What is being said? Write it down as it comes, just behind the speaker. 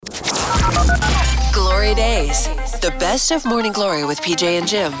GloryDaze. The best of Morning Glory with PJ and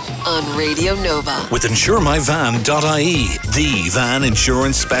Jim on Radio Nova. With InsureMyVan.ie, the van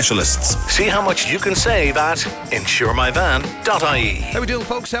insurance specialists. See how much you can save at InsureMyVan.ie. How we doing,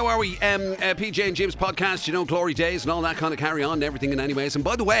 folks? How are we? PJ and Jim's podcast, you know, Glory Days and all that kind of carry on and everything in any ways. And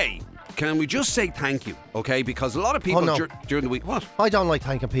by the way, can we just say thank you, okay? Because a lot of people during the week... What? I don't like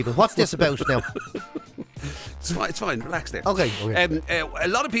thanking people. What's this about now? It's fine. Relax there. Okay. A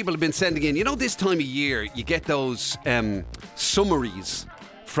lot of people have been sending in... You know, this time of year, you get those summaries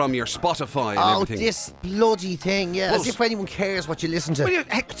from your Spotify and everything. Oh, this bloody thing, yeah. As if anyone cares what you listen to.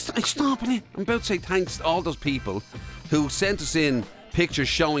 Stop it. I'm about to say thanks to all those people who sent us in pictures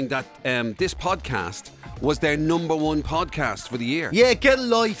showing that this podcast was their number one podcast for the year. Yeah, get a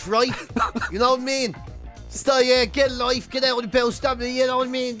life, right? You know what I mean? Get a life, get out of the boat, stop it, you know what I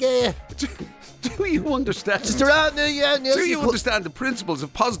mean? Yeah. Do you understand? Just around there, yeah. Do you understand the principles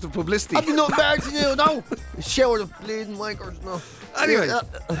of positive publicity? I've nothing better to do, no. Shower the bleeding wankers, no. Anyway,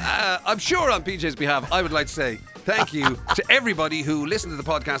 I'm sure on PJ's behalf, I would like to say thank you to everybody who listened to the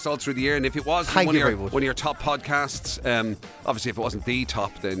podcast all through the year. And if it was one of your top podcasts, obviously if it wasn't the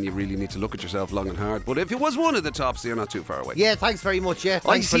top, then you really need to look at yourself long and hard. But if it was one of the tops, you're not too far away. Yeah, thanks very much, yeah.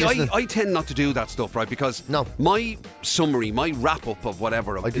 Thanks for listening. I tend not to do that stuff, right? Because my summary, my wrap-up of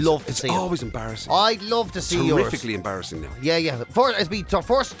whatever, it's always embarrassing. I'd love to see yours. Terrifically embarrassing now. Yeah.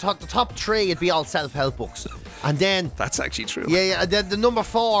 The top three, it'd be all self-help books. And then... That's actually true. Yeah, and then the number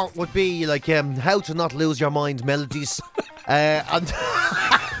 4 would be like how to not lose your mind melodies. And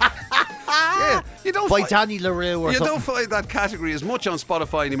you don't by Danny LaRue or something. You don't find that category as much on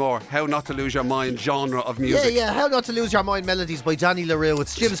Spotify anymore. How not to lose your mind genre of music. Yeah, How Not to Lose Your Mind Melodies by Danny LaRue.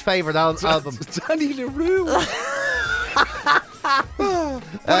 It's Jim's favourite album. Danny LaRue.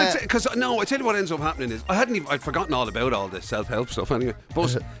 Because I tell you what ends up happening is I'd forgotten all about all this self-help stuff anyway.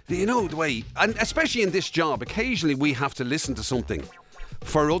 But you know the way, and especially in this job, occasionally we have to listen to something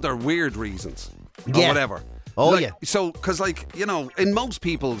for other weird reasons or whatever. Oh, like, So, because in most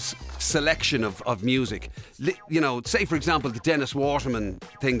people's selection of music, say for example the Dennis Waterman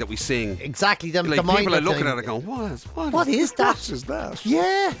thing that we sing. Exactly. People are looking at it going, what is that? What is that?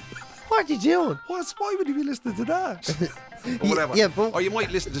 Yeah. What are you doing? Why would you be listening to that? Or whatever. Yeah, but or you might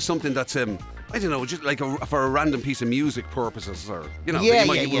listen to something that's I don't know, just like for a random piece of music purposes, or you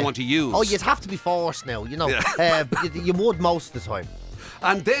want to use. Oh, you'd have to be forced now. You would most of the time.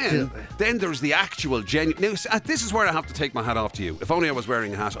 And then there's the actual genuine. Now, this is where I have to take my hat off to you. If only I was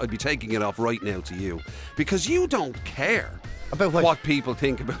wearing a hat, I'd be taking it off right now to you, because you don't care about what people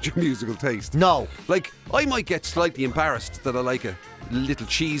think about your musical taste. No. Like, I might get slightly embarrassed that I like a little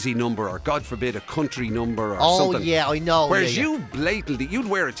cheesy number, or God forbid a country number or something. Oh yeah, I know. Whereas you blatantly, you'd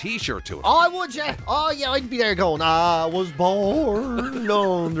wear a t-shirt to it. Oh, would you? Oh yeah, I'd be there going, I was born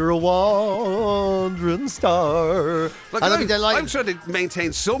under a wandering star. Like, I'm trying to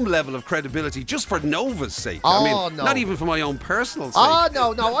maintain some level of credibility just for Nova's sake. No. Not even for my own personal sake. Oh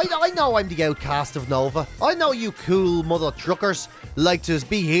no, I know I'm the outcast of Nova. I know you cool mother truckers like to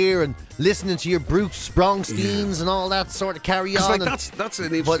be here and listening to your Bruce Springsteens and all that sort of carry on. That's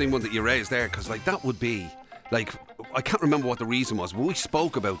an interesting one that you raised there, because that would be I can't remember what the reason was, but we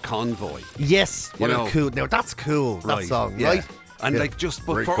spoke about Convoy. Yes, cool. Now that's cool. That song, right? And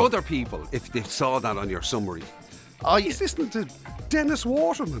but for other people, if they saw that on your summary, he's listening to Dennis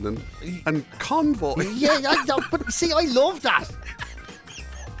Waterman and Convoy. Yeah, I know, but see, I love that.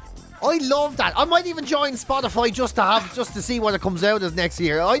 I love that. I might even join Spotify just to see what it comes out as next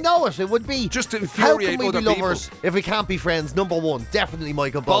year. I know it. It would be just to infuriate how can we other be lovers people if we can't be friends. Number 1, definitely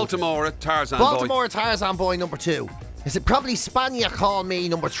Michael Bolton. Baltimore Tarzan Boy. Number 2. Is it probably Spania Call Me?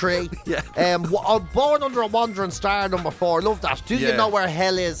 Number 3. Yeah. Born Under a Wandering Star. Number 4. Love that. Do you know where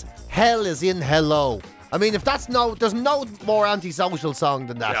hell is? Hell is in hello. I mean, there's no more antisocial song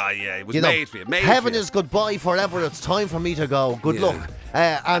than that. Yeah, it was made for you. Heaven is goodbye forever. It's time for me to go. Good luck.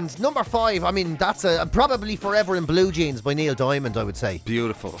 And number 5, I mean, that's probably Forever in Blue Jeans by Neil Diamond, I would say.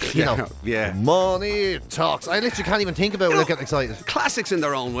 Beautiful. Yeah. Money talks. I literally can't even think about it. I get excited. Classics in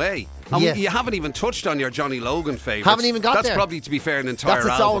their own way. And you haven't even touched on your Johnny Logan favourites. Haven't even got there. That's probably, to be fair, an entire album.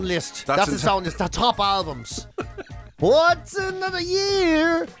 That's its own list. That's its own list. The top albums. What's another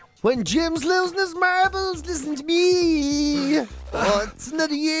year? When Jim's losing his marbles, listen to me. It's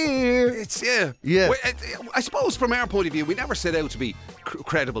another year. Yeah. I suppose from our point of view, we never set out to be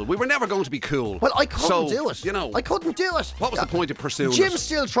credible. We were never going to be cool. Well, I couldn't do it. I couldn't do it. What was the point of pursuing Jim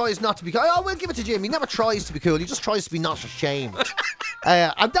still tries not to be cool. I will give it to Jim. He never tries to be cool. He just tries to be not ashamed.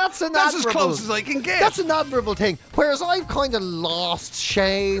 And that's as close as I can get. That's an admirable thing. Whereas I've kind of lost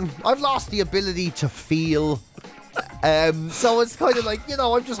shame. I've lost the ability to feel. So it's kind of like,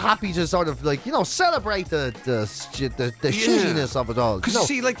 I'm just happy to sort of like, celebrate the shittiness of it all. Because you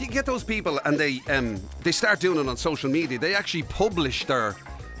see, like, you get those people and they start doing it on social media. They actually publish their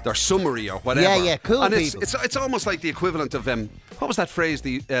summary or whatever. Yeah, cool and people. It's almost like the equivalent of what was that phrase?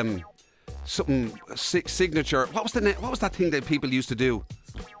 The something signature. What was that thing that people used to do?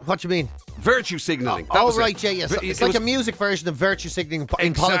 What do you mean? Virtue signaling. Right, yeah. So it's like a music version of virtue signaling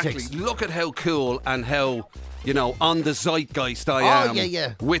in politics. Exactly. Look at how cool and how, on the zeitgeist I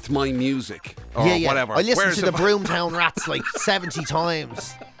am with my music or whatever. I listened to the Broomtown Rats like 70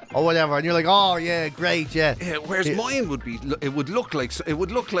 times or whatever, and you're like, oh yeah, great, yeah. Whereas mine would be, it would look like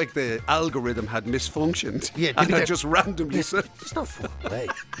the algorithm had misfunctioned. Yeah, and I just randomly said, "It's not fucking way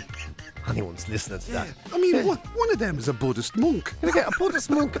anyone's listening to that." I mean, one of them is a Buddhist monk. You get a Buddhist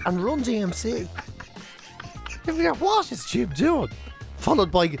monk and Run DMC. You figure, what is Jim doing?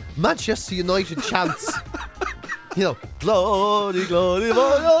 Followed by Manchester United chants. Glory, glory,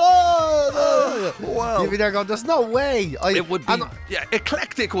 wow. You'd be there going, there's no way. It would be,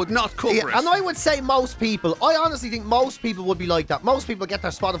 eclectic would not cover it. And I would say I honestly think most people would be like that. Most people get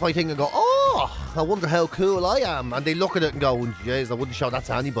their Spotify thing and go, oh, I wonder how cool I am. And they look at it and go, jeez, I wouldn't show that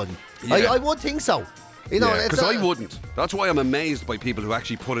to anybody. Yeah. I would think so. Because I wouldn't. That's why I'm amazed by people who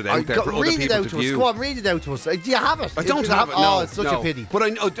actually put it out there for other people to view. Go on, read it out to us. Do you have it? I don't have it, no. Oh, it's such a pity.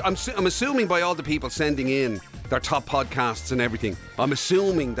 But I'm assuming by all the people sending in their top podcasts and everything, I'm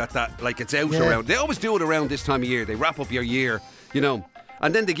assuming that like it's out around. They always do it around this time of year. They wrap up your year,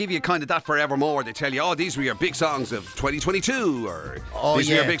 and then they give you kind of that forevermore. They tell you, oh, these were your big songs of 2022, or these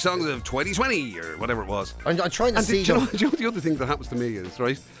were your big songs of 2020, or whatever it was. I'm trying to see. Do you know the other thing that happens to me is,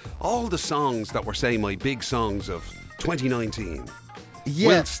 right? All the songs that were, say, my big songs of 2019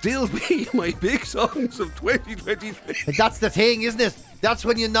 will still be my big songs of 2023. That's the thing, isn't it? That's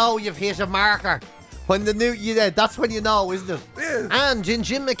when you know you've hit a marker. When that's when you know, isn't it? Yeah. And in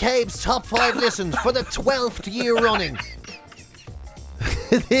Jim McCabe's top 5 listens for the 12th year running.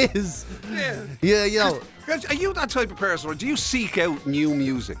 It is. Yeah. Are you that type of person, or do you seek out new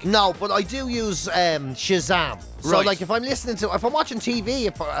music? No, but I do use Shazam. So, like, if I'm watching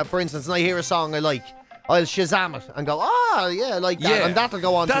TV, for instance, and I hear a song I like, I'll Shazam it and go, I like that, and that'll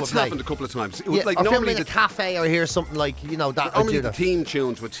go on. That's to a happened a couple of times. It was like or normally in a cafe, or hear something like that. Normally the theme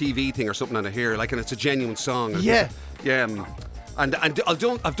tunes with TV thing or something, and I hear and it's a genuine song. And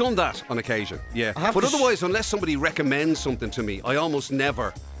I've done that on occasion. Yeah, but otherwise, unless somebody recommends something to me, I almost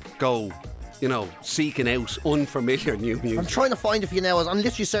never go, seeking out unfamiliar new music. I'm trying to find a few now. I'm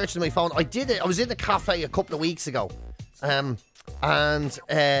literally searching my phone. I did it. I was in a cafe a couple of weeks ago, and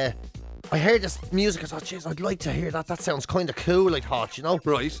I heard this music. I thought, jeez, I'd like to hear that. That sounds kind of cool, I thought,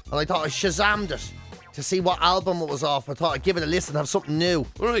 Right. And I thought I Shazammed it to see what album it was off. I thought I'd give it a listen, have something new.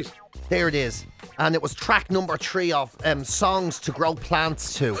 Right. There it is. And it was track number 3 of Songs to Grow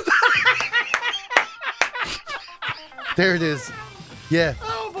Plants To. There it is. Yeah.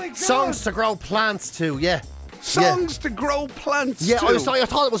 Oh my God. Songs to Grow Plants To, yeah. Songs to Grow Plants To. I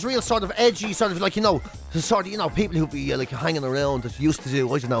thought it was real sort of edgy, sort of like, the sort of, people who'd be like hanging around that used to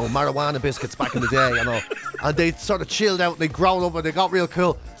do, I don't know, marijuana biscuits back in the day, and they sort of chilled out and they grown up and they got real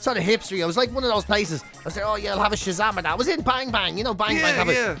cool. Sort of hipstery. I was like one of those places. I said, oh yeah, I'll have a Shazam of that. I was in Bang Bang, Bang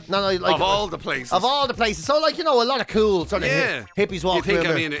Bang. Of all the places. Of all the places. So a lot of cool sort of hippies walking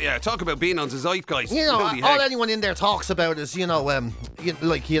around. You think, talk about being on the zeitgeist. All anyone in there talks about is, I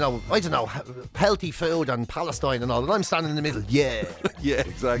don't know, healthy food and Palestine and all. And I'm standing in the middle. Yeah. Yeah,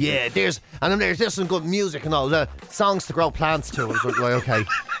 exactly. Yeah, there's some good music and all. The songs to grow plants to. I was like, okay.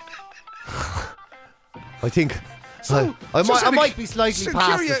 I think I might be slightly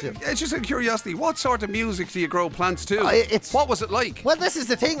past it. It's just a curiosity. What sort of music do you grow plants to? What was it like? Well, this is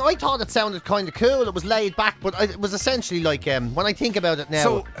the thing. I thought it sounded kind of cool. It was laid back, but it was essentially like when I think about it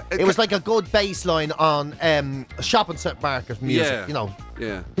now, it was like a good bass line on shopping market music.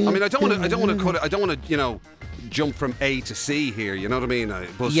 Yeah. I mean, I don't want to cut it. I don't want to jump from A to C here. You know what I mean?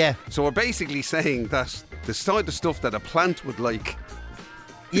 But so we're basically saying that the side of stuff that a plant would like.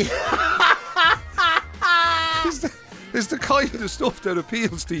 Yeah. Is the kind of stuff that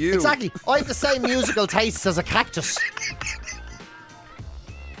appeals to you. Exactly. I have the same musical tastes as a cactus.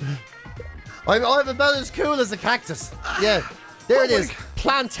 I'm about as cool as a cactus. Yeah. There it is.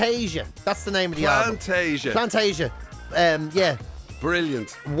 Plantasia. That's the name of the album. Plantasia. Yeah.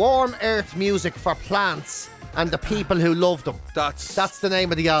 Brilliant. Warm earth music for plants and the people who love them. That's the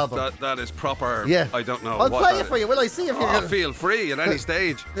name of the album. That is proper. Yeah. I don't know. I'll play it for you. Will I see if you can? Feel free at any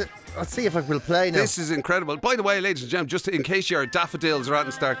stage. I'll see if I will play now. This is incredible. By the way, ladies and gentlemen, just in case your daffodils are out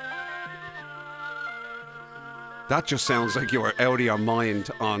and start. That just sounds like you were out of your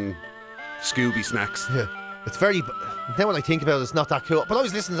mind on Scooby snacks. Yeah. It's very... Now when I think about it, it's not that cool. But I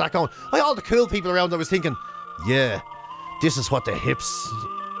was listening to that going, all the cool people around, I was thinking, yeah, this is what the hips...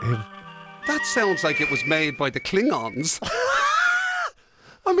 That sounds like it was made by the Klingons.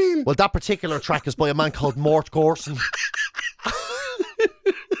 I mean... Well, that particular track is by a man called Mort Gorson.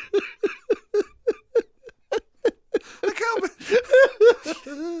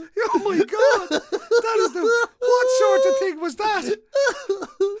 Oh my God! That is what sort of thing was that?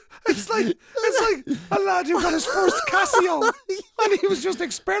 It's like a lad who got his first Casio and he was just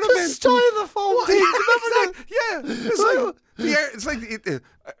experimenting. The stylophone thing. It's like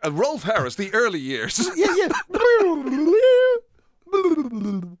Rolf Harris, the early years. Yeah.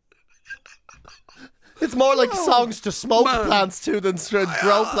 It's more like songs to smoke plants to than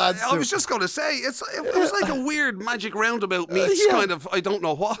grow plants to. I was just going to say, it was like a weird magic roundabout meets kind of, I don't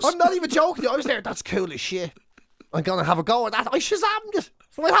know what. I'm not even joking. I was there, that's cool as shit. I'm going to have a go at that. I Shazammed it,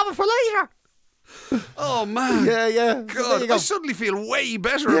 so I'll have it for later. Oh, man. Yeah. God, I suddenly feel way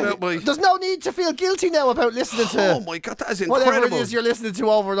better about my... There's no need to feel guilty now about listening to... Oh, my God, that is incredible. Whatever it is you're listening to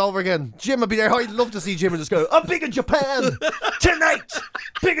over and over again. Jim would be there. I'd love to see Jim and just go, I'm big in Japan tonight.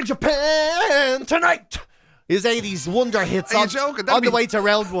 Big in Japan tonight. His 80s wonder hits on the way to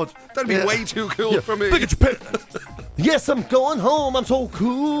Roundwood. That'd be way too cool for me. Big in Japan. Yes, I'm going home. I'm so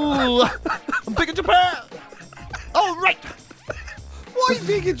cool. I'm big in Japan. All right. Why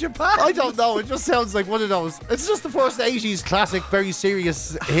big in Japan? I don't know. It just sounds like one of those. It's just the first 80s classic, very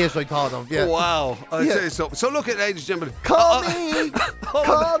serious hit I thought of. Yeah. Wow. I'd say so. So look at ladies and gentlemen. Call me.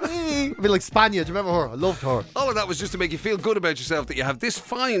 Call me. I mean, like Spania. Do you remember her? I loved her. All of that was just to make you feel good about yourself that you have this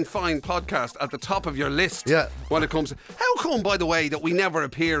fine podcast at the top of your list. Yeah. When it comes. How come, by the way, that we never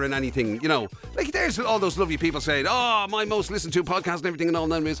appear in anything, you know? Like there's all those lovely people saying, oh, my most listened to podcast and everything and all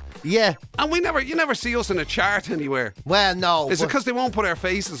that is. Yeah. And you never see us in a chart anywhere. Well, no. Is it because they won't put our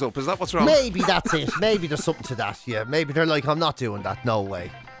faces up? Is that what's wrong? Maybe that's it. Maybe there's something to that. Yeah. Maybe they're like, I'm not doing that. No way.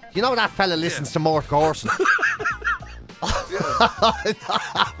 You know that fella listens to Mort Gorson.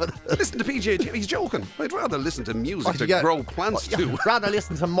 Listen to PJ. He's joking. I'd rather listen to music to grow plants to. I'd rather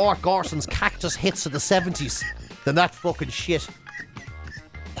listen to Mort Gorson's cactus hits of the 70s than that fucking shit.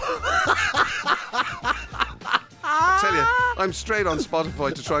 I tell you, I'm straight on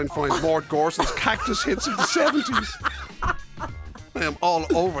Spotify to try and find Mort Gorson's cactus hits of the 70s. I am all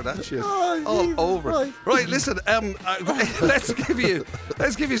over that shit. All over it. Right, listen, let's give you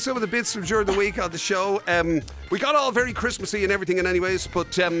some of the bits from during the week on the show. We got all very Christmassy and everything in anyways,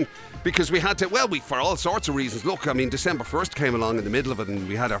 but because we had to, for all sorts of reasons. Look, I mean, December 1st came along in the middle of it and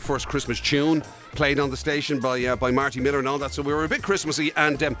we had our first Christmas tune played on the station by Marty Miller and all that, so we were a bit Christmassy,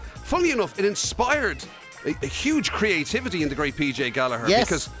 and funnily enough, it inspired a huge creativity in the great PJ Gallagher. Yes.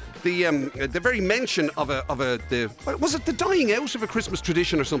 Because the very mention of was it the dying out of a Christmas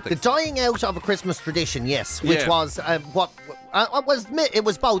tradition or something? The dying out of a Christmas tradition, yes, which was it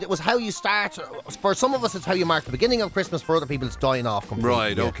was both. It was how you start. For some of us, it's how you mark the beginning of Christmas. For other people, it's dying off completely.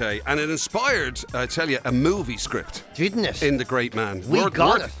 Right. Yeah. Okay. And it inspired, I tell you, a movie script. Didn't it? In The Great Man.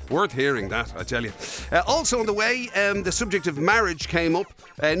 Worth hearing that, I tell you. Also on the way, the subject of marriage came up.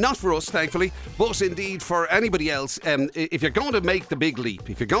 Not for us, thankfully, but indeed for anybody else. If you're going to make the big leap,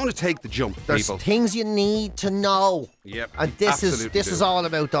 if you're going to take the jump, there's people, things you need to know. Yep. And this is all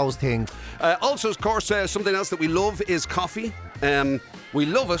about those things. Also, of course, something else that we love is coffee. We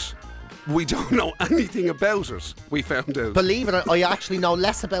love it. We don't know anything about it, we found out. Believe it, I actually know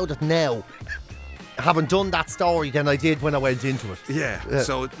less about it now, having done that story, than I did when I went into it. Yeah.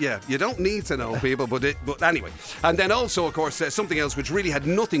 So you don't need to know, people, but anyway. And then also, of course, something else which really had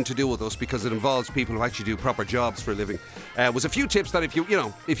nothing to do with us because it involves people who actually do proper jobs for a living, was a few tips that if you're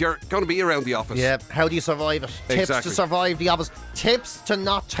going to be around the office. Yeah, how do you survive it? Exactly. Tips to survive the office. Tips to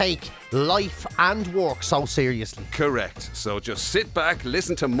not take life and work so seriously. Correct. So just sit back,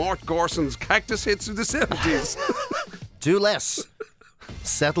 listen to Mort Gorson's cactus hits of the 70s. Do less.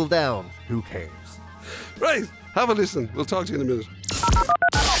 Settle down. Who cares? Right, have a listen. We'll talk to you in a minute.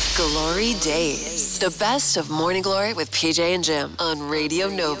 GloryDaze. The best of Morning Glory with PJ and Jim on Radio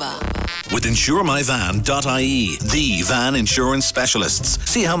Nova. With InsureMyVan.ie, the van insurance specialists.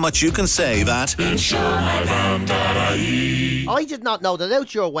 See how much you can save at InsureMyVan.ie. I did not know that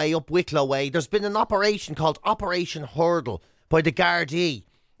out your way, up Wicklow Way, there's been an operation called Operation Hurdle by the Gardaí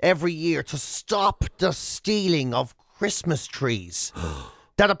every year to stop the stealing of Christmas trees.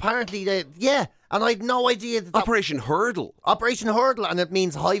 That apparently, and I had no idea that Operation Hurdle. Operation Hurdle, and it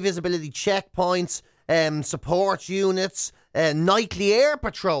means high visibility checkpoints, support units, nightly air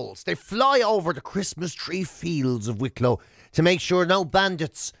patrols. They fly over the Christmas tree fields of Wicklow to make sure no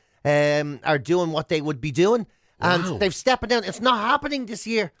bandits are doing what they would be doing. And they've stepped it down. It's not happening this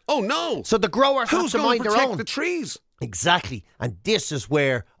year. Oh, no. So the growers have to mind their own. Who's going to protect the trees? Exactly. And this is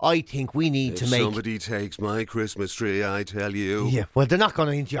where I think we need to make... somebody takes my Christmas tree, I tell you. Yeah, well, they're not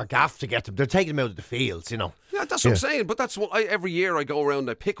going into your gaff to get them. They're taking them out of the fields, you know. Yeah, that's what I'm saying. But that's what every year I go around and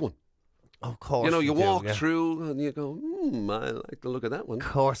I pick one. Of course. You know, you walk through and you go, I like the look of that one. Of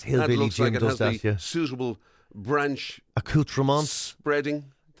course, Hillbilly Jim does that, the suitable branch accoutrement spreading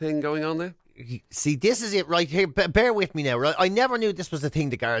thing going on there. See, this is it right here. Bear with me now, right? I never knew this was the thing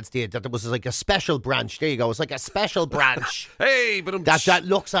the guards did, that there was like a special branch. There you go. It's like a special branch. Hey, but that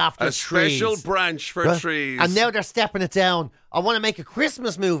looks after a trees. Special branch for trees. And now they're stepping it down. I want to make a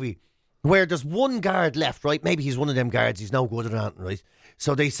Christmas movie where there's one guard left, right? Maybe he's one of them guards. He's no good at that, right?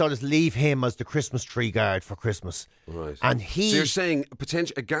 So they sort of leave him as the Christmas tree guard for Christmas. Right. And So you're saying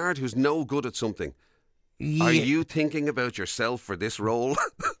a guard who's no good at something. Yeah. Are you thinking about yourself for this role?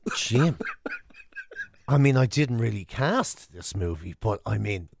 Jim. I mean, I didn't really cast this movie, but I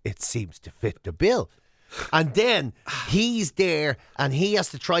mean, it seems to fit the bill. And then he's there and he has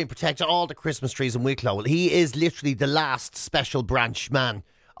to try and protect all the Christmas trees in Wicklow. He is literally the last special branch man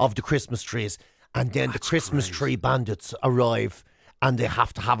of the Christmas trees. And then the Christmas tree bandits arrive and they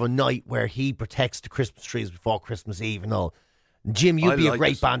have to have a night where he protects the Christmas trees before Christmas Eve and all. Jim, you'd be a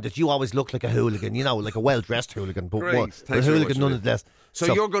great bandit. You always look like a hooligan, you know, like a well-dressed hooligan, but a hooligan nonetheless.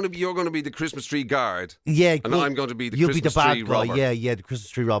 So you're going to be the Christmas tree guard. Yeah, and I'm going to be the Christmas tree robber. You'll be the bad guy. Yeah, the Christmas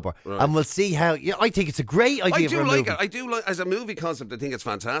tree robber. Right. And we'll see how. Yeah, I think it's a great idea. I do like it. I do like as a movie concept. I think it's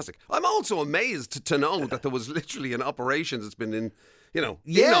fantastic. I'm also amazed to know that there was literally an operation that's been in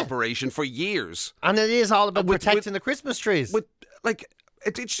operation for years, and it is all about protecting the Christmas trees.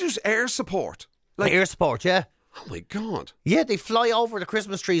 It's just air support. Air support, yeah. Oh my God. Yeah, they fly over the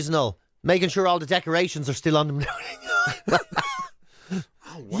Christmas trees and all, making sure all the decorations are still on them.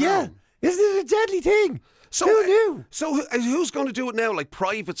 Oh, wow. Yeah, isn't it a deadly thing? So, who knew? So who's going to do it now? Like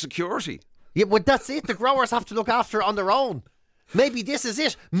private security? Yeah, well, that's it. The growers have to look after it on their own. Maybe this is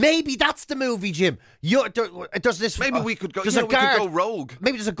it. Maybe that's the movie, Jim. There's this. Maybe we could go. We could go rogue.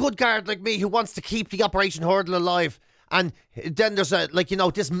 Maybe there's a good guard like me who wants to keep the Operation Hurdle alive. And then there's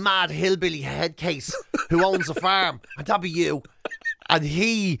this mad hillbilly head case who owns a farm, and that'd be you. And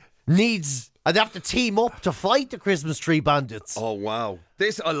I'd have to team up to fight the Christmas tree bandits. Oh wow,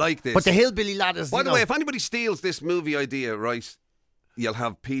 I like this. But the hillbilly lad is. By the way, if anybody steals this movie idea, right, you'll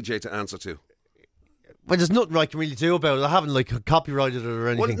have PJ to answer to. Well, there's nothing I can really do about it. I haven't copyrighted it or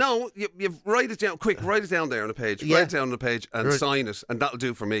anything. Well, no, you write it down. Quick, write it down there on a page. Yeah. Write it down on a page and sign it, and that'll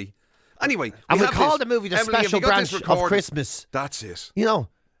do for me. Anyway, we call the movie the Emily, special branch of Christmas. That's it. You know,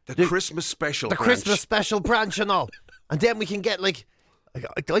 the Christmas special. The branch. Christmas special branch and all, and then we can get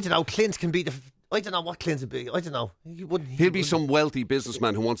I don't know. Clint can be the. I don't know what Clint would be. I don't know. He'll be some wealthy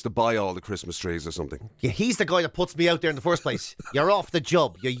businessman who wants to buy all the Christmas trees or something. Yeah, he's the guy that puts me out there in the first place. You're off the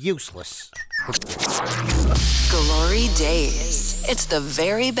job. You're useless. GloryDaze. It's the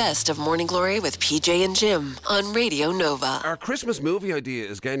very best of Morning Glory with PJ and Jim on Radio Nova. Our Christmas movie idea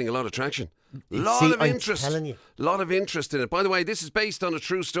is gaining a lot of traction. I'm telling you. A lot of interest in it. By the way, this is based on a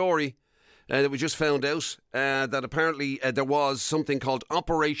true story that we just found out that apparently there was something called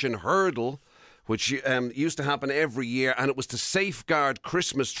Operation Hurdle, which used to happen every year, and it was to safeguard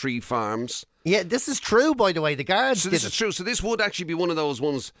Christmas tree farms. Yeah, this is true, by the way. The guards did it. So this is true. So this would actually be one of those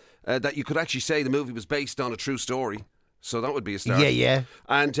ones that you could actually say the movie was based on a true story. So that would be a start. Yeah.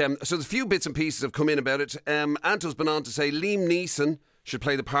 And so the few bits and pieces have come in about it. Anto's been on to say Liam Neeson should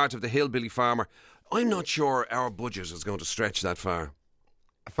play the part of the hillbilly farmer. I'm not sure our budget is going to stretch that far.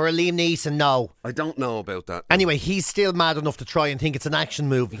 For a Liam Neeson, no. I don't know about that. Anyway, he's still mad enough to try and think it's an action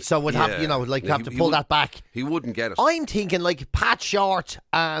movie. So we'd have, have to pull that back. He wouldn't get it. I'm thinking like Pat Short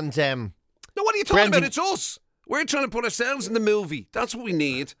and... No, what are you talking about? It's us. We're trying to put ourselves in the movie. That's what we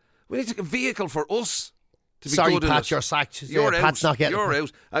need. We need a vehicle for us. Sorry, Pat, you're sacked. You're Pat's out. Not getting You're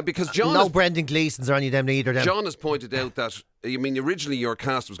out. Because John... No Brendan Gleesons or any of them either. John has pointed out that, originally your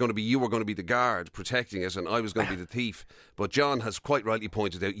cast was going to be, you were going to be the guard protecting it and I was going to be the thief. But John has quite rightly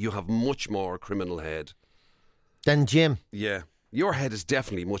pointed out you have much more criminal head. Than Jim. Yeah. Your head is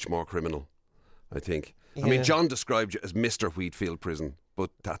definitely much more criminal, I think. Yeah. John described you as Mr. Wheatfield Prison, but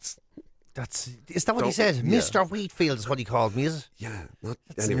is that what he said? Yeah. Mr. Wheatfield is what he called me, is it? Yeah.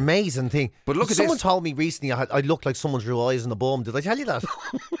 It's an amazing thing. But look at someone told me recently I looked like someone drew eyes on a bum. Did I tell you that?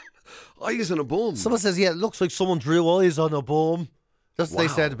 Eyes on a bum? Someone says, yeah, it looks like someone drew eyes on a bum. That's what they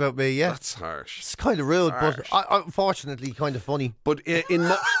said about me, yeah. That's harsh. It's kind of rude, but unfortunately kind of funny. But in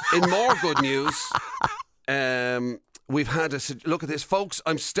more good news, we've had look at this, folks.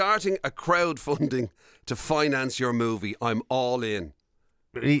 I'm starting a crowdfunding to finance your movie. I'm all in.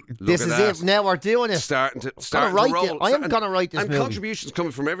 This is it. Now we're doing it. Starting to roll. I am going to write this and movie. Contributions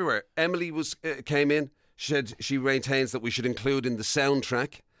coming from everywhere. Emily came in. She said she maintains that we should include in the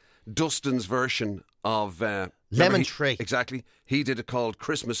soundtrack Dustin's version of Lemon Tree. Exactly. He did it called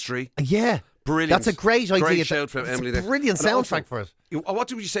Christmas Tree. Yeah. Brilliant. That's a great idea. Great shout from Emily there. Brilliant soundtrack for it. What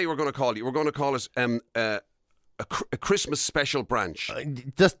did you say you were going to call it? You were going to call it a Christmas special branch.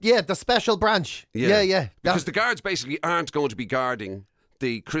 The special branch. Yeah. Because the guards basically aren't going to be guarding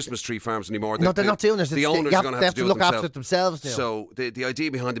the Christmas tree farms anymore. No, they're not doing it. The owners are going to have to do it look after it themselves now. So the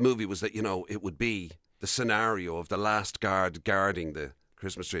idea behind the movie was that, it would be the scenario of the last guard guarding the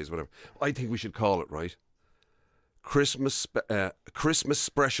Christmas trees, whatever. I think we should call it, right? Christmas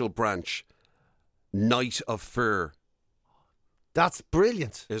special branch, Night of Fur. That's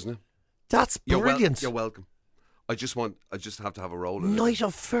brilliant. Isn't it? That's brilliant. You're welcome. I just have to have a roll in Night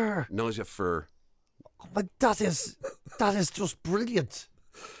of Fur. Night of Fur. But that is just brilliant.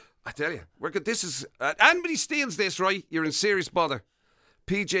 I tell you, we're good. This is anybody steals this, right? You're in serious bother.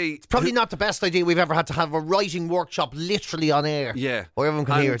 PJ, it's probably not the best idea we've ever had to have a writing workshop literally on air. Yeah, where everyone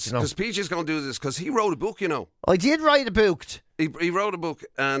can hear it. Because PJ's going to do this because he wrote a book. I did write a book. He wrote a book,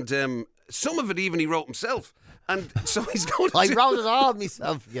 and some of it even he wrote himself. And so he's going to. I wrote it all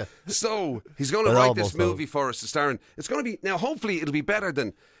myself. Yeah. So he's going to write this movie for us to star in. It's going to be now. Hopefully, it'll be better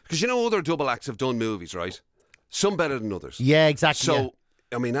than because other double acts have done movies, right? Some better than others. Yeah, exactly. So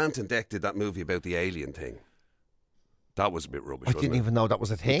I mean, Ant and Dec did that movie about the alien thing. That was a bit rubbish. I didn't even know that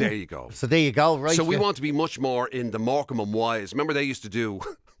was a thing. There you go. So there you go, right? So we want to be much more in the Morecambe and Wise. Remember they used to do.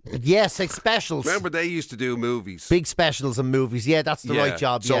 Yes, like specials. Remember they used to do movies, big specials and movies. Yeah, that's the right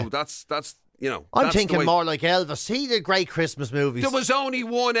job. So yeah. that's I'm thinking more like Elvis. He did great Christmas movies. There was only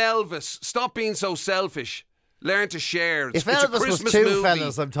one Elvis. Stop being so selfish. Learn to share. If Elvis was two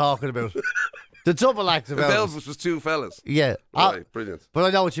fellas, I'm talking about. The double act of Elvis. Elvis was two fellas. Yeah. Right, brilliant. But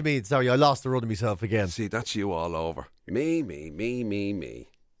I know what you mean. Sorry, I lost the run of myself again. See, that's you all over. Me.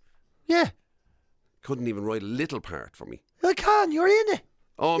 Yeah. Couldn't even write a little part for me. I can. You're in it.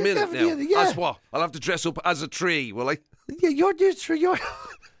 Oh, I'm in it now. Yeah. As what? I'll have to dress up as a tree, will I? Yeah, you're the tree. You're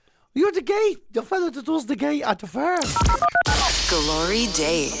the gate. The fella that does the gate at the farm.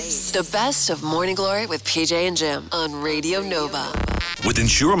 GloryDaze. The best of Morning Glory with PJ and Jim on Radio Nova. With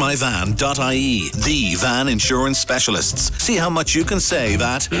InsureMyVan.ie, the van insurance specialists. See how much you can save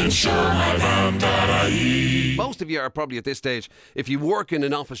at InsureMyVan.ie. Most of you are probably at this stage, if you work in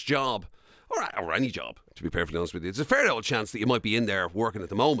an office job, or any job, to be perfectly honest with you, it's a fair old chance that you might be in there working at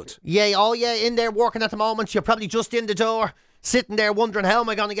the moment. Yeah, in there working at the moment. You're probably just in the door, sitting there wondering, how am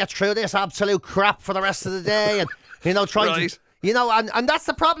I going to get through this absolute crap for the rest of the day? And, trying to... and that's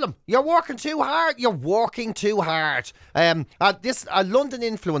the problem. You're working too hard. A London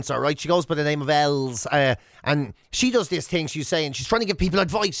influencer, right? She goes by the name of Els, and she does this thing. She's saying she's trying to give people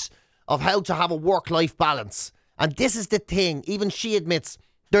advice of how to have a work-life balance. And this is the thing. Even she admits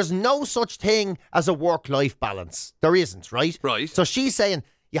there's no such thing as a work-life balance. There isn't, right? Right. So she's saying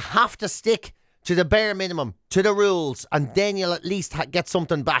you have to stick to the bare minimum, to the rules, and then you'll at least get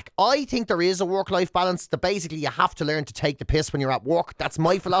something back. I think there is a work-life balance. That basically you have to learn to take the piss when you're at work. That's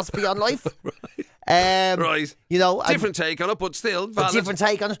my philosophy on life. Right. Different take on it, but still valid. A different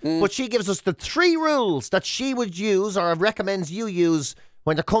take on it. But she gives us the 3 rules that she would use or recommends you use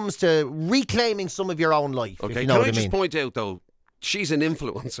when it comes to reclaiming some of your own life. Okay, if you know can what I just point out, though, she's an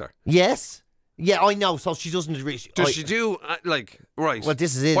influencer. Yes. Yeah, I know. So she doesn't... Does she do, right. Well,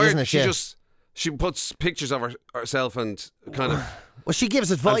 this is it, isn't it? She puts pictures of herself and kind of... Well, she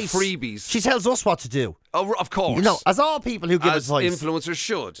gives advice. And freebies. She tells us what to do. Oh, of course. As all people who give advice. As influencers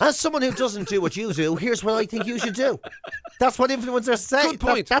should. As someone who doesn't do what you do, here's what I think you should do. That's what influencers say. Good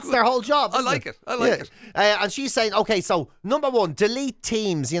point. That's their whole job. I like it. it. And she's saying, okay, so number 1, delete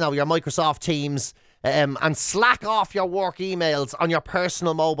Teams, your Microsoft Teams, and slack off your work emails on your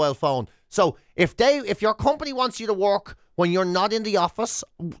personal mobile phone. So if your company wants you to work when you're not in the office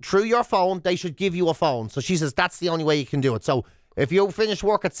through your phone, they should give you a phone. So she says that's the only way you can do it. So if you finish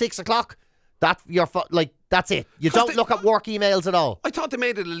work at 6 o'clock, that's it. You don't look at work emails at all. I thought they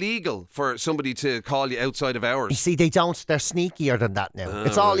made it illegal for somebody to call you outside of hours. You see, they don't. They're sneakier than that now.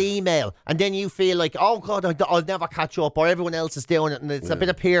 It's all email. And then you feel like, oh, God, I'll never catch up, or everyone else is doing it, and it's a bit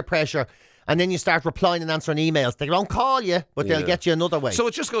of peer pressure. And then you start replying and answering emails. They won't call you, but they'll get you another way. So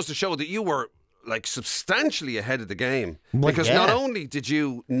it just goes to show that you were substantially ahead of the game, because not only did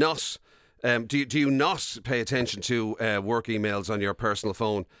you not do you not pay attention to work emails on your personal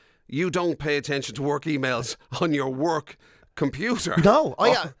phone, you don't pay attention to work emails on your work computer. No,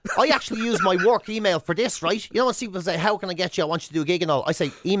 I actually use my work email for this, right? When people say, how can I get you? I want you to do a gig and all. I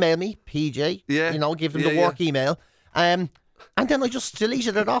say, email me, PJ. Yeah. Give them the work email. And then I just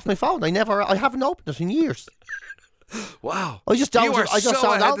deleted it off my phone. I haven't opened it in years. Wow. I just don't. You are I just so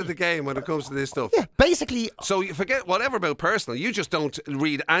don't ahead of the game when it comes to this stuff. Yeah, basically. So you forget whatever about personal. You just don't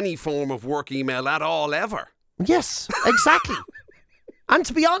read any form of work email at all, ever. Yes, exactly. And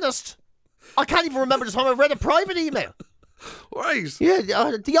to be honest, I can't even remember the time I've read a private email. Right. Yeah,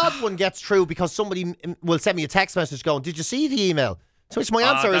 the odd one gets through because somebody will send me a text message going, "Did you see the email?" To which my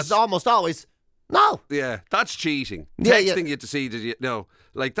answer is almost always, "No." Yeah, that's cheating. Yeah, Texting you to see, did you? No,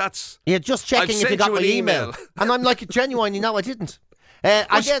 like that's. Yeah, just checking if you got my email. And I'm like, genuinely, no, I didn't.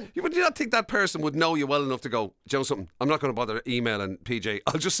 Again, Would you not think that person would know you well enough to go, "Do you know something? I'm not going to bother emailing PJ.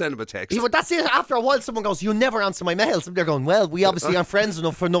 I'll just send him a text." yeah, but that's it. After a while, someone goes, "You never answer my mails." And they're going, "Well, we obviously aren't friends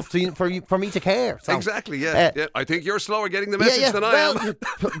enough for me to care." So, exactly, yeah. I think you're slower getting the message than I am.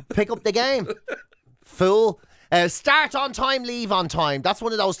 Pick up the game. Fool. Start on time, leave on time. That's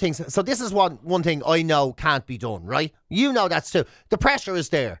one of those things. So this is one thing I know can't be done, right? You know that's too. The pressure is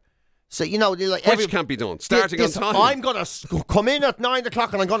there. So, you know, like Which can't be done. Starting on time. I'm going to come in at 9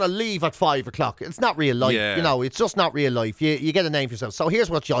 o'clock and I'm going to leave at 5 o'clock. It's not real life. Yeah. You know, it's just not real life. You get a name for yourself. So here's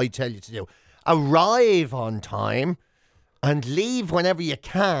what I tell you to do. Arrive on time and leave whenever you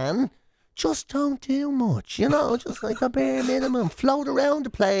can. Just don't do much, you know, just like a bare minimum. Float around the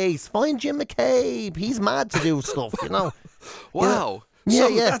place. Find Jim McCabe. He's mad to do stuff, you know. Wow. You know?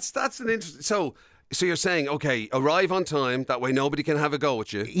 So yeah. that's an interesting. So you're saying, okay, arrive on time. That way nobody can have a go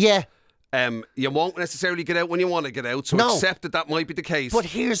at you. Yeah. You won't necessarily get out when you want to get out, so accept that might be the case.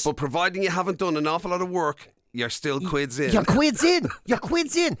 But providing you haven't done an awful lot of work, you're still quids in. You're quids in. You're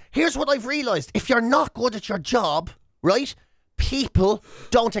quids in. Here's what I've realised. If you're not good at your job, right, people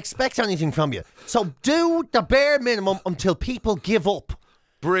don't expect anything from you. So do the bare minimum until people give up.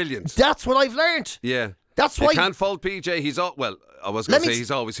 Brilliant. That's what I've learned. Yeah. That's why... You can't fault PJ. He's all... Well, I was going to say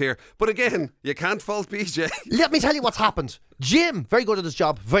he's always here. But again, you can't fault PJ. Let me tell you what's happened. Jim, very good at his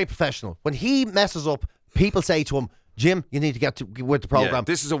job, very professional. When he messes up, people say to him, "Jim, you need to get with the programme." Yeah,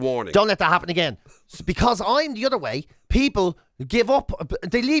 this is a warning. Don't let that happen again. Because I'm the other way, people give up.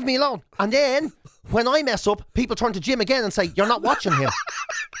 They leave me alone. And then, when I mess up, people turn to Jim again and say, "You're not watching him."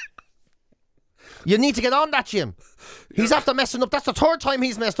 You need to get on that, Jim. He's after messing up. That's the third time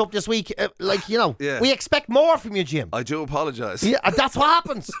he's messed up this week. We expect more from you, Jim. I do apologise. Yeah, that's what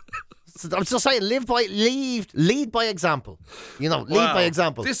happens. So I'm just saying, lead by example. You know, lead by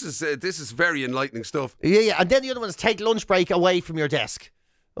example. This is very enlightening stuff. Yeah. And then the other one is take lunch break away from your desk,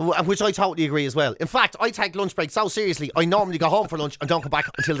 which I totally agree as well. In fact, I take lunch break so seriously, I normally go home for lunch and don't come back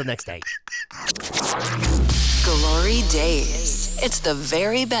until the next day. GloryDaze. It's the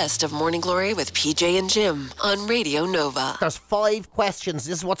very best of Morning Glory with PJ and Jim on Radio Nova. There's 5 questions.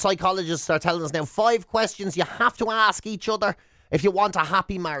 This is what psychologists are telling us now. 5 questions you have to ask each other if you want a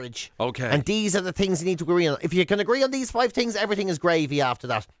happy marriage. Okay. And these are the things you need to agree on. If you can agree on these 5 things, everything is gravy after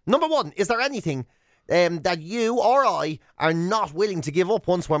that. Number 1, is there anything that you or I are not willing to give up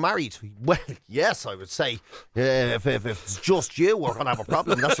once we're married? Well, yes, I would say. If it's just you, we're going to have a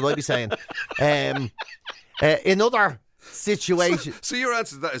problem. That's what I'd be saying. In other situations... So your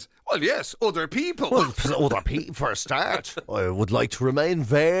answer to that is, well, yes, other people. Well, other people, for a start. I would like to remain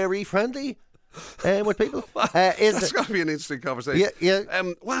very friendly with people. That's got to be an interesting conversation. Yeah.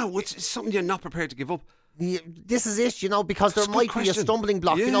 Wow, it's something you're not prepared to give up. This is it, you know, because there might be a stumbling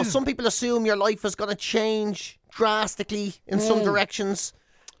block. Yeah. You know, some people assume your life is going to change drastically in some directions.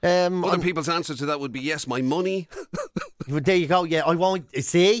 Other people's answer to that would be, yes, my money. There you go. Yeah, I won't.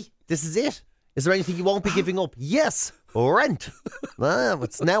 See, this is it. Is there anything you won't be giving up? Yes, rent.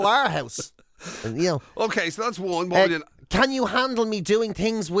 It's now our house. And, you know. Okay, so that's one. Can you handle me doing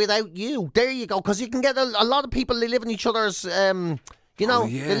things without you? There you go. Because you can get a lot of people. They live in each other's. They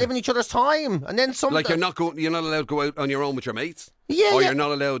live in each other's time, and then some. Like you're not allowed to go out on your own with your mates. Yeah, or you're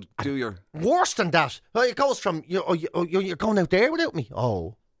not allowed to do your. Worse than that. It goes from you're going out there without me.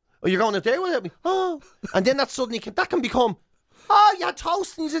 Oh, you're going out there without me. Oh, and then that suddenly can become. Oh, you had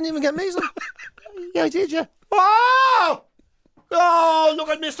toast and you didn't even get me some. Yeah, I did, yeah. Oh, look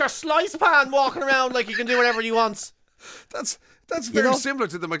at Mr. Slice Pan walking around like he can do whatever he wants. That's very similar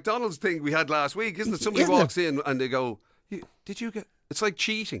to the McDonald's thing we had last week, isn't it? Somebody walks in and they go, "Did you get?" It's like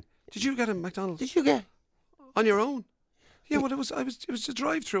cheating. Did you get a McDonald's? Did you get on your own? Yeah, well, it was a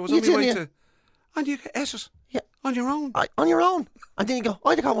drive-through. I was on my way to, and you ate it. Yeah, on your own. On your own, and then you go,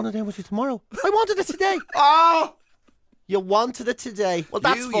 "I'd have got one of them with you tomorrow. I wanted it today." Oh. You wanted it today. Well,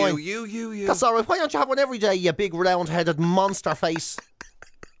 that's fine. You. That's all right. Why don't you have one every day, you big round-headed monster face?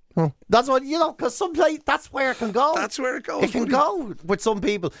 That's what, you know, because that's where it can go. That's where it goes. It can go with some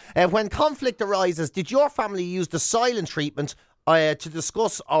people. When conflict arises, did your family use the silent treatment to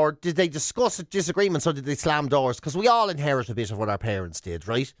discuss, or did they discuss disagreements, or did they slam doors? Because we all inherit a bit of what our parents did,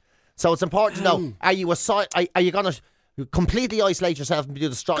 right? So it's important to know: are you going to completely isolate yourself and do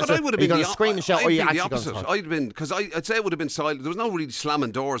the struggle? I would have been been going to scream and shout, or are you actually going to talk? I'd say it would have been silent. There was no really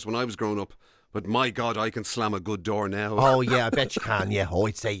slamming doors when I was growing up. But my God, I can slam a good door now. Oh yeah, I bet you can. Yeah,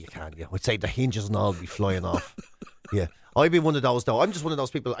 I'd say you can. Yeah, I'd say the hinges and all be flying off. Yeah, I'd be one of those though. I'm just one of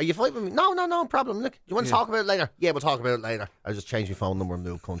those people. Are you fighting with me? No problem. Look, you want to talk about it later? Yeah, we'll talk about it later. I'll just change my phone number and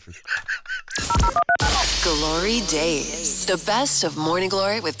move country. GloryDaze. The best of Morning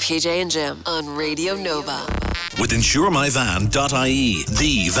Glory with PJ and Jim on Radio Nova. With InsureMyVan.ie,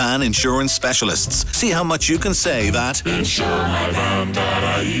 the van insurance specialists. See how much you can save at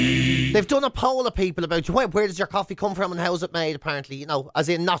InsureMyVan.ie. They've done a poll of people about where does your coffee come from and how's it made, apparently, you know, as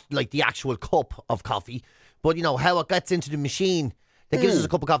in not like the actual cup of coffee, but, you know, how it gets into the machine that gives us a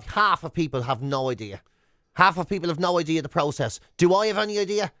cup of coffee. Half of people have no idea. Half of people have no idea the process. Do I have any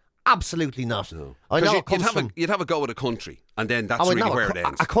idea? Absolutely not. No. I know you'd have a go at a country, and then that's really where it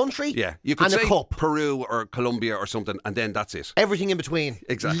ends. A country? Yeah. You could and say a cup. Peru or Colombia or something, and then that's it. Everything in between.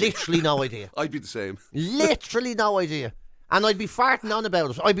 Exactly. Literally no idea. I'd be the same. Literally no idea. And I'd be farting on about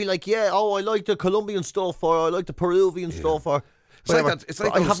it. I'd be like, I like the Colombian stuff, or I like the Peruvian stuff, or whatever. It's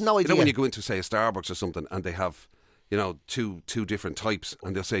like I have no idea. You know when you go into, say, a Starbucks or something, and they have, you know, two different types,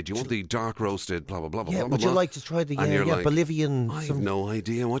 and they'll say, do you want the dark roasted, blah, blah, blah, blah, blah, would blah. you like to try the like, Bolivian? I have no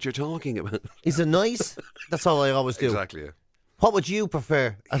idea what you're talking about. Is it nice? That's all I always do. Exactly, yeah. What would you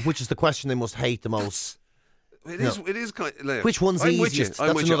prefer? And which is the question they must hate the most? It is kind of, like, which one's easiest?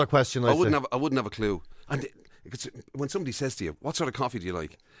 That's another question. I wouldn't have a clue. And when somebody says to you, what sort of coffee do you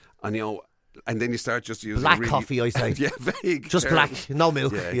like? And, you know, and then you start just using black coffee, I say. Yeah, vague. Just black, no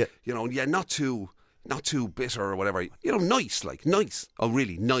milk. Yeah. You know, not too bitter or whatever. You know, nice. Oh,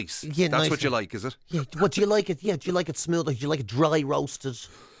 really nice. Yeah, that's nice. what you like, is it? Yeah. What do you like it? Yeah. Do you like it smooth? Or do you like it dry roasted?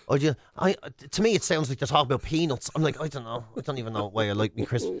 Or do you? To me, it sounds like they're talking about peanuts. I'm like, I don't know. I don't even know why I like me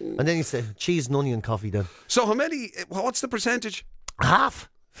crisp. And then you say cheese and onion coffee. Then. So how many? What's the percentage? Half.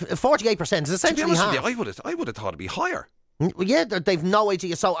 48% is essentially half. I would have thought it'd be higher. Yeah, they've no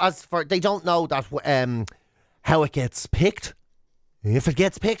idea. So they don't know that how it gets picked. If it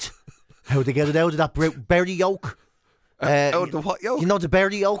gets picked, how they get it out of that berry yolk. Out of the what yolk? You know the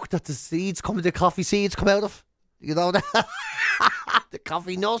berry yolk that the coffee seeds come out of. You know that the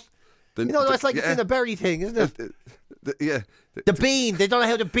coffee nut. It's like it's in a berry thing, isn't it? The bean. They don't know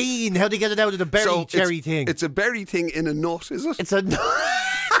how they get it out of the berry cherry thing. It's a berry thing in a nut, is it? It's a nut.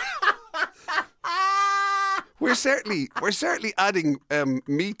 We're certainly adding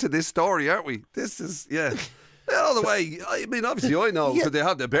meat to this story, aren't we? This is all the way. I mean, obviously, I know because they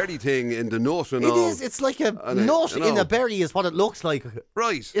have the berry thing in the nut and all. It is. It's like a nut in a berry is what it looks like.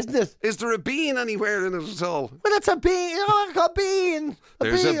 Right. Isn't it? Is there a bean anywhere in it at all? Well, it's a bean. I've got a bean.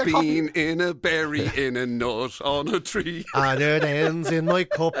 There's a bean in a berry in a nut on a tree. And it ends in my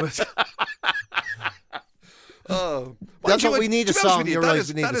cup. Oh, that's what we need a song. You're right.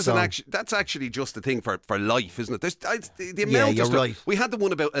 That's actually just the thing for life, isn't it? The amount of stuff. Right. We had the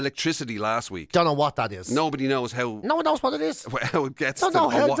one about electricity last week. Don't know what that is. Nobody knows how. No one knows what it is. How it gets. Don't know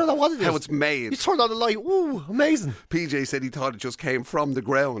what it is. How it's made. You turn on the light. Ooh, amazing. PJ said he thought it just came from the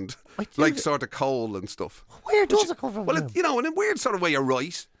ground, like sort of coal and stuff. Where does it come from? Well, in a weird sort of way, you're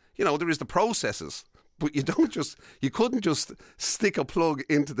right. You know, there is the processes. But you couldn't just stick a plug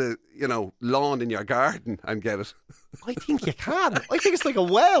into the, lawn in your garden and get it. I think you can. I think it's like a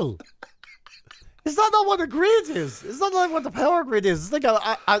well. Is that not what a grid is? Is that not what the power grid is? It's like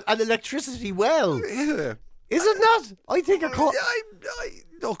an electricity well. Yeah. Is it not? I think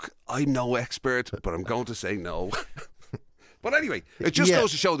look, I'm no expert, but I'm going to say no. But anyway, it just goes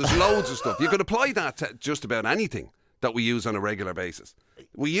to show there's loads of stuff. You could apply that to just about anything that we use on a regular basis.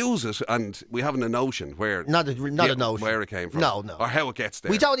 We use it and we haven't a notion where... Not a notion. Where it came from. No. Or how it gets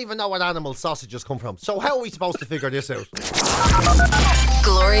there. We don't even know what animal sausages come from. So how are we supposed to figure this out?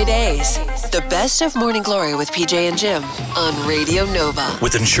 GloryDaze. The best of Morning Glory with PJ and Jim on Radio Nova.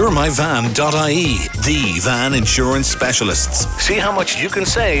 With InsureMyVan.ie, the van insurance specialists. See how much you can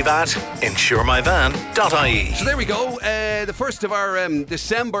save at InsureMyVan.ie. So there we go. The first of our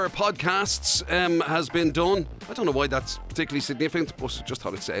December podcasts has been done. I don't know why that's particularly significant, but just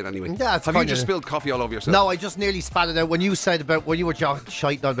thought I'd say it anyway. Yeah, it's Have you just spilled coffee all over yourself? No, I just nearly spat it out. When you were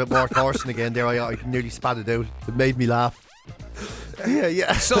shiting on about Mark Thorson again there, I nearly spat it out. It made me laugh.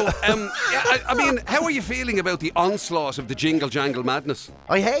 Yeah. So, I mean, how are you feeling about the onslaught of the jingle jangle madness?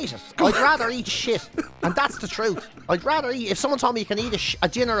 I hate it. I'd rather eat shit, and that's the truth. I'd rather eat. If someone told me you can eat a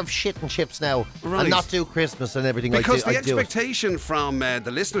dinner of shit and chips now and not do Christmas and everything, because I'd the expectation from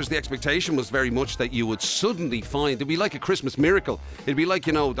the listeners, the expectation was very much that you would suddenly find it'd be like a Christmas miracle. It'd be like,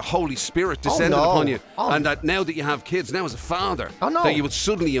 the Holy Spirit descended upon you, and that now that you have kids, now as a father, that you would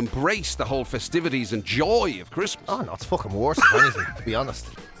suddenly embrace the whole festivities and joy of Christmas. Oh no, it's fucking worse than anything, to be honest.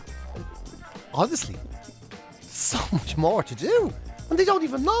 Honestly, so much more to do, and they don't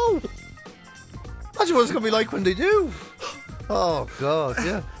even know. Imagine what it's going to be like when they do. Oh, God,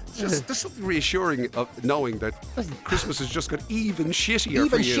 yeah. There's something reassuring of knowing that Christmas has just got even shittier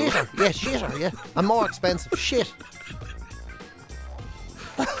for you. Even shitter, yeah. And more expensive. Shit.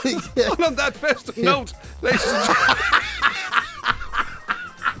 Yeah. And on that festive note, ladies and gentlemen.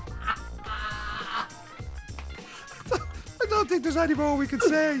 I don't think there's any more we can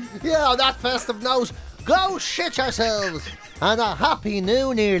say. Yeah, on that festive note, go shit yourselves. And a happy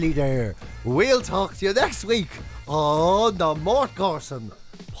new nearly there. We'll talk to you next week on the Mort Gorson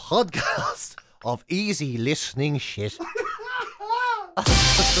podcast of easy listening shit.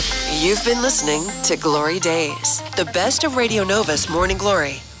 You've been listening to GloryDaze, the best of Radio Nova's Morning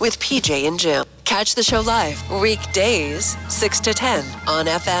Glory with PJ and Jim. Catch the show live weekdays 6 to 10 on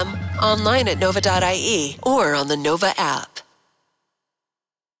FM, online at nova.ie, or on the Nova app.